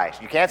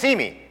vaporized. You can't see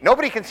me.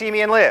 Nobody can see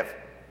me and live.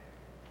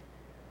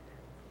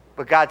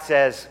 But God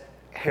says,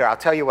 here, I'll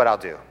tell you what I'll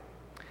do.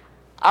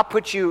 I'll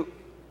put you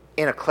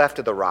in a cleft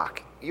of the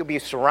rock. You'll be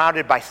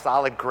surrounded by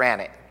solid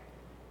granite.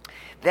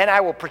 Then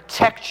I will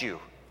protect you,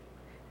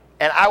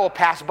 and I will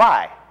pass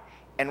by.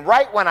 And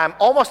right when I'm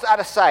almost out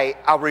of sight,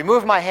 I'll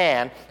remove my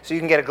hand so you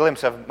can get a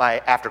glimpse of my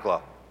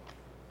afterglow.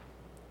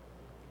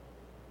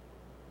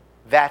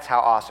 That's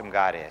how awesome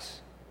God is.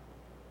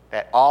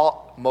 That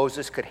all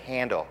Moses could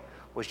handle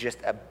was just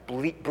a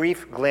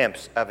brief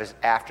glimpse of his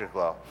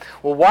afterglow.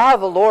 Well, while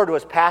the Lord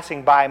was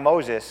passing by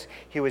Moses,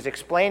 he was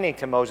explaining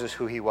to Moses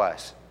who he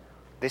was.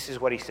 This is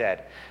what he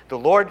said. The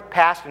Lord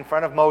passed in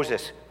front of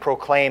Moses,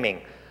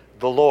 proclaiming,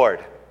 the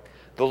Lord,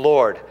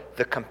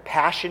 the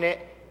compassionate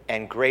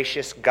and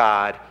gracious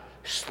God,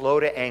 slow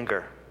to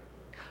anger,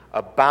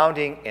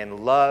 abounding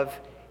in love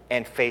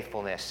and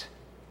faithfulness,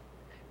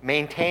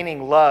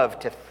 maintaining love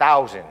to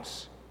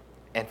thousands,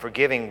 and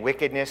forgiving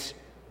wickedness,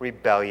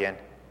 rebellion,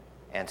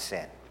 and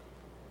sin.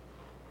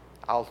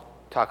 I'll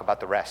talk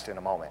about the rest in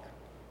a moment.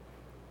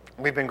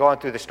 We've been going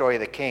through the story of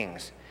the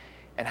kings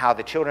and how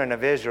the children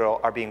of Israel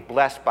are being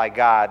blessed by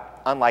God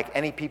unlike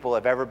any people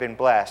have ever been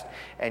blessed,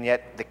 and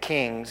yet the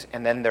kings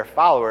and then their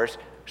followers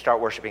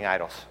start worshiping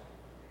idols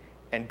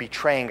and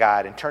betraying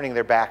God and turning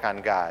their back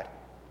on God.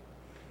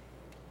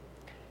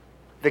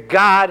 The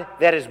God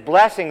that is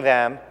blessing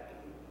them,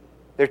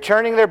 they're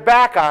turning their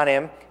back on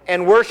him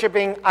and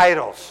worshiping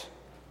idols.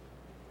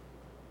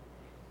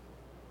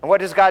 And what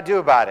does God do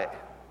about it?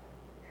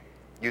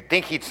 You'd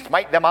think he'd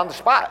smite them on the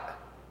spot.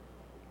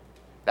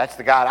 That's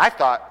the God I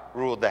thought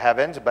ruled the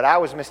heavens, but I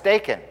was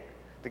mistaken.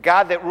 The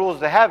God that rules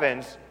the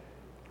heavens,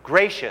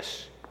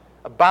 gracious,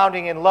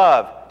 abounding in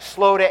love,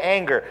 slow to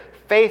anger,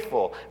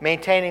 faithful,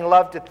 maintaining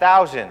love to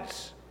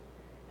thousands,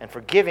 and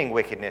forgiving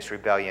wickedness,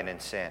 rebellion,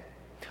 and sin.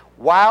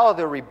 While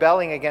they're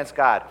rebelling against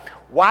God,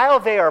 while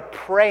they are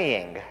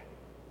praying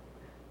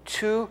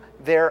to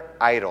their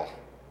idol,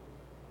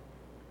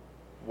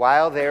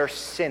 while they're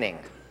sinning,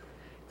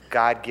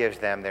 God gives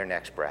them their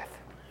next breath.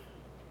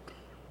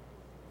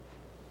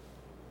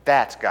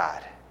 That's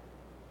God.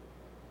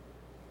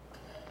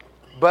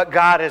 But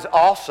God is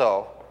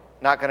also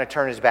not going to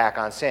turn his back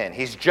on sin.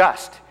 He's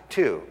just,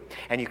 too.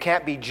 And you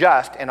can't be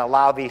just and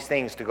allow these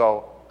things to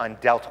go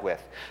undealt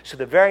with. So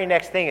the very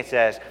next thing it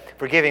says,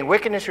 forgiving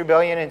wickedness,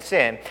 rebellion, and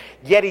sin,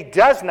 yet he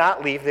does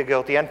not leave the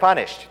guilty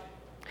unpunished.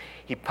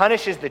 He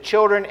punishes the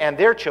children and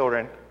their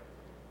children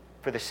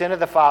for the sin of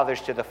the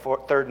fathers to the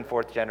third and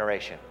fourth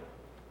generation.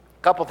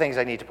 A couple things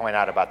I need to point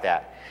out about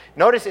that.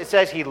 Notice it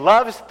says he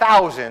loves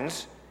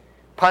thousands,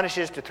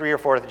 punishes to 3 or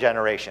 4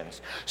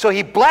 generations. So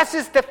he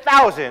blesses to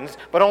thousands,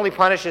 but only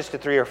punishes to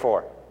 3 or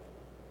 4.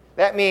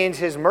 That means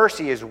his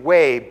mercy is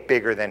way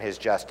bigger than his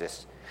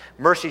justice.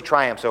 Mercy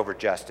triumphs over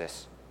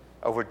justice,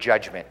 over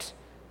judgment,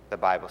 the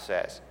Bible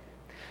says.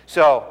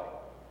 So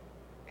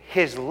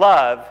his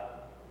love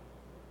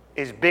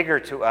is bigger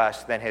to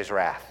us than his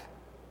wrath.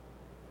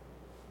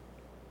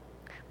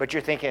 But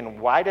you're thinking,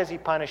 why does he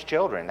punish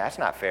children? That's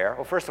not fair.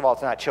 Well, first of all,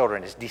 it's not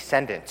children, it's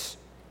descendants.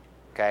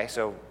 Okay,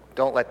 so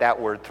don't let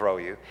that word throw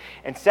you.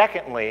 And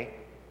secondly,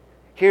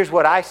 here's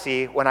what I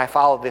see when I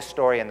follow this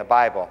story in the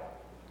Bible.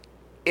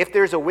 If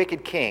there's a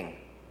wicked king,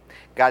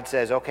 God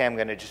says, okay, I'm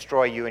going to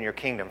destroy you and your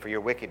kingdom for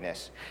your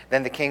wickedness.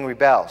 Then the king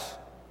repents.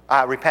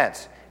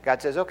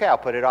 God says, okay, I'll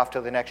put it off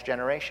to the next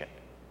generation.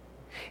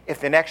 If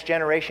the next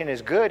generation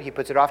is good, he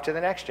puts it off to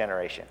the next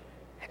generation.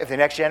 If the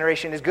next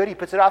generation is good, he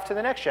puts it off to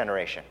the next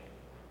generation.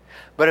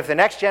 But if the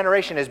next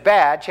generation is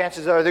bad,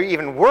 chances are they're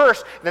even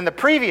worse than the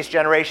previous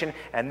generation,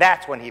 and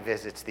that's when he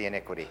visits the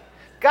iniquity.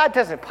 God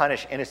doesn't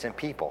punish innocent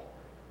people.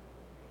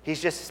 He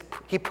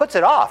puts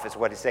it off, is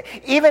what he's saying.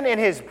 Even in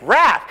his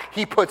wrath,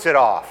 he puts it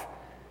off.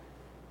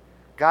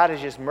 God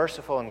is just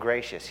merciful and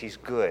gracious. He's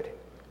good.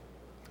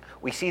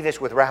 We see this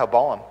with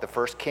Rehoboam, the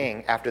first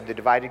king after the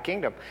divided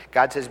kingdom.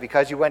 God says,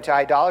 because you went to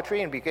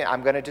idolatry, and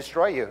I'm going to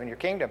destroy you and your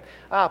kingdom.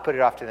 I'll put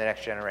it off to the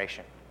next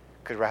generation,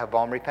 because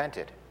Rehoboam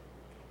repented.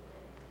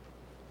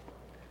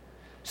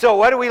 So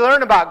what do we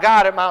learn about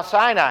God at Mount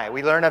Sinai?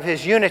 We learn of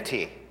his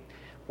unity.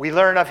 We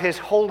learn of his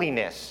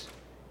holiness.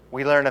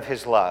 We learn of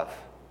his love.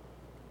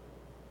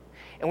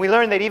 And we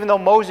learn that even though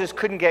Moses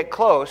couldn't get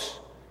close,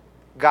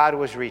 God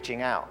was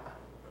reaching out.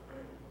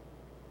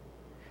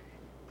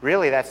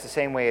 Really, that's the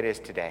same way it is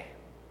today.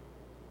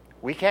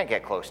 We can't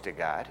get close to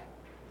God.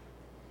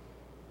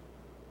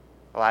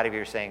 A lot of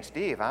you are saying,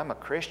 Steve, I'm a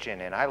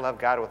Christian and I love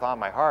God with all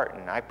my heart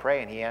and I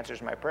pray and he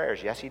answers my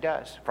prayers. Yes, he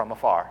does, from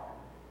afar.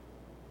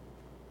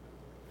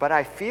 But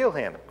I feel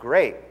him.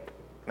 Great.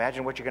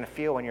 Imagine what you're going to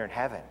feel when you're in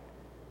heaven.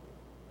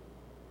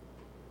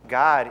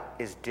 God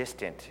is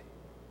distant,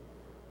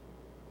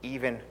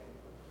 even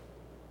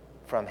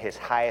from his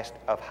highest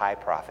of high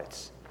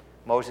prophets.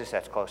 Moses,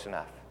 that's close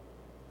enough.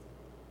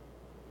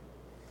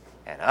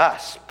 And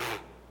us,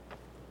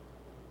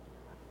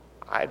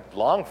 I'd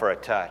long for a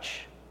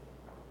touch.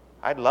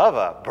 I'd love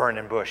a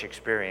burning bush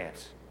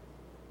experience.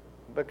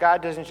 But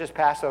God doesn't just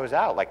pass those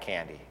out like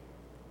candy.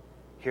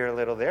 Here a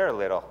little, there a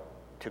little.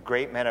 To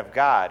great men of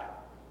God,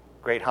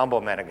 great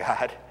humble men of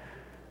God,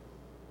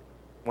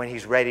 when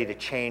he's ready to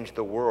change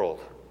the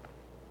world,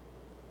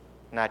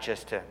 not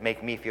just to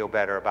make me feel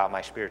better about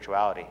my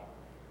spirituality.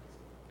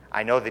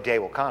 I know the day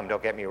will come,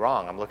 don't get me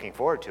wrong, I'm looking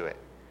forward to it.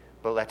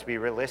 But let's be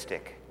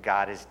realistic.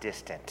 God is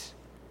distant.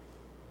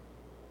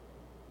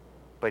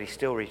 But he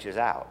still reaches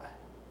out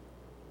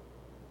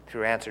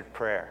through answered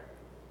prayer,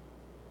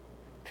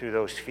 through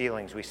those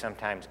feelings we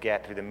sometimes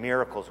get, through the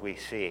miracles we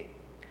see.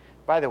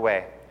 By the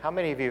way, how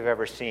many of you have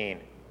ever seen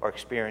or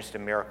experienced a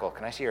miracle?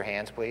 Can I see your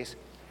hands, please?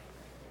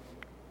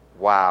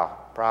 Wow,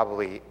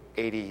 probably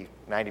 80,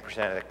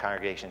 90% of the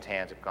congregation's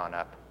hands have gone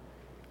up.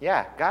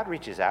 Yeah, God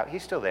reaches out.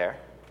 He's still there.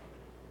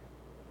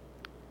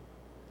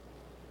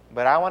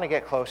 But I want to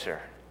get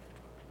closer.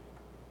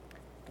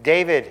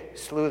 David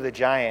slew the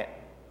giant.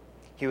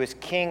 He was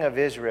king of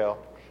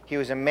Israel. He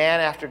was a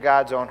man after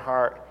God's own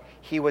heart.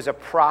 He was a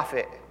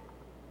prophet.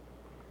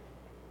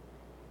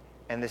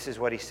 And this is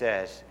what he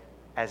says,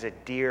 as a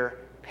deer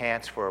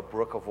pants for a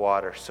brook of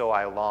water, so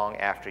I long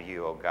after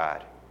you, O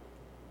God.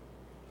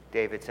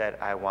 David said,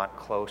 I want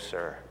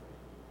closer.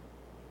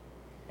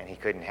 And he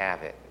couldn't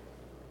have it.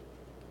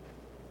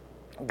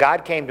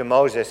 God came to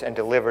Moses and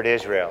delivered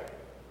Israel.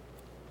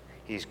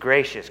 He's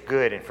gracious,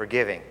 good, and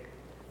forgiving,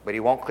 but he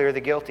won't clear the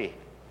guilty.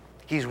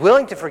 He's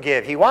willing to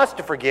forgive. He wants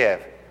to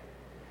forgive.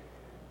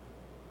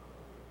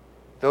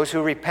 Those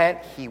who repent,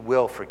 he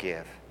will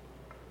forgive.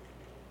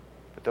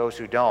 But those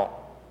who don't,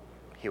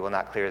 he will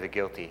not clear the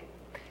guilty.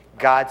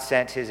 God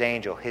sent his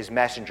angel, his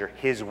messenger,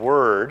 his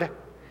word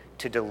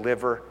to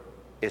deliver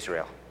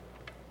Israel.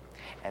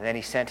 And then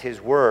he sent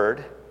his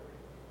word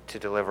to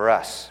deliver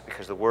us,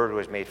 because the word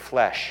was made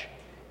flesh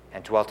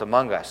and dwelt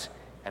among us,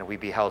 and we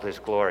beheld his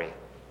glory.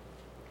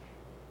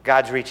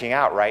 God's reaching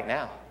out right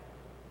now.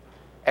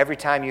 Every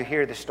time you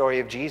hear the story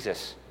of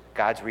Jesus,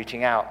 God's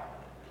reaching out.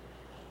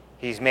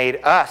 He's made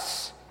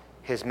us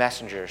his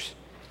messengers,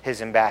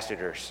 his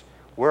ambassadors.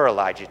 We're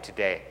Elijah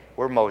today.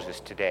 We're Moses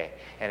today.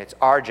 And it's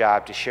our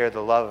job to share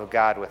the love of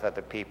God with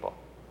other people.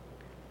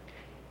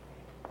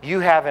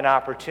 You have an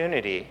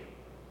opportunity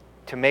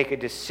to make a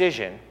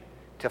decision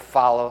to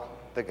follow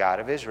the God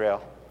of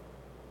Israel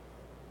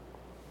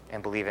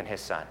and believe in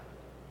his Son.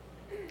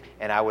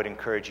 And I would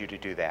encourage you to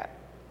do that.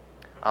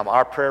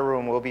 Our prayer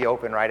room will be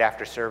open right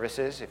after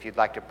services if you'd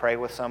like to pray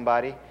with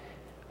somebody,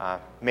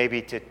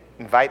 maybe to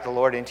invite the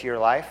Lord into your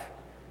life,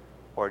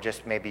 or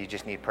just maybe you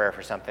just need prayer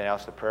for something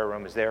else. The prayer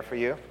room is there for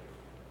you.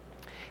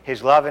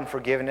 His love and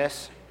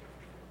forgiveness,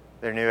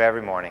 they're new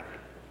every morning.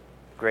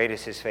 Great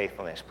is his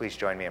faithfulness. Please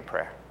join me in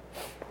prayer.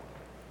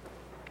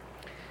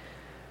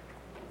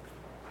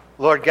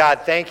 Lord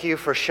God, thank you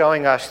for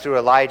showing us through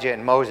Elijah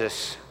and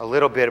Moses a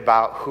little bit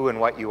about who and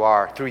what you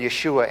are, through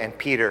Yeshua and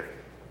Peter.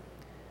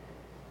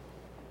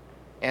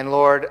 And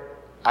Lord,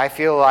 I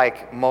feel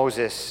like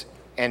Moses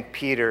and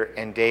Peter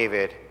and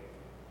David,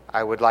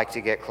 I would like to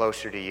get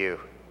closer to you.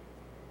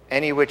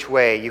 Any which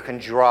way you can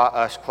draw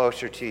us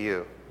closer to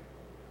you.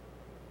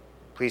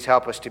 Please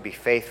help us to be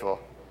faithful,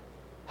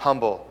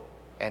 humble,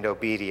 and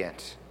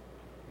obedient.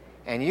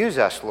 And use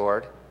us,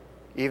 Lord,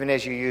 even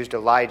as you used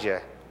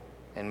Elijah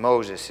and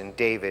Moses and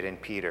David and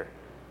Peter.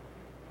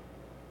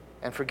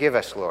 And forgive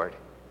us, Lord,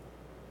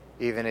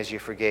 even as you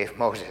forgave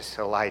Moses,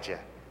 Elijah,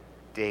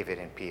 David,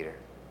 and Peter.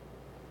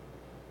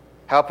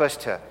 Help us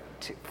to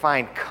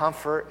find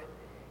comfort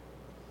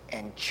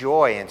and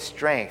joy and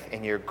strength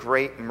in your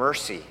great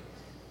mercy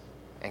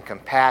and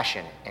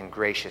compassion and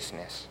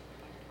graciousness.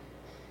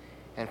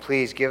 And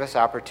please give us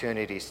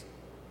opportunities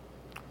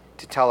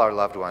to tell our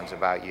loved ones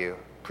about you.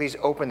 Please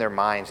open their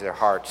minds, their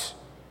hearts.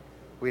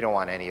 We don't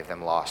want any of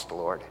them lost,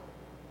 Lord.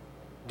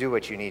 Do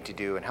what you need to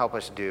do and help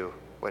us do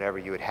whatever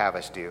you would have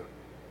us do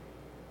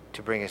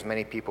to bring as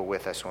many people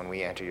with us when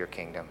we enter your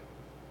kingdom.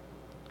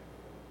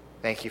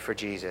 Thank you for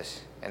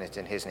Jesus, and it's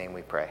in his name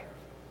we pray.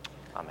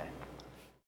 Amen.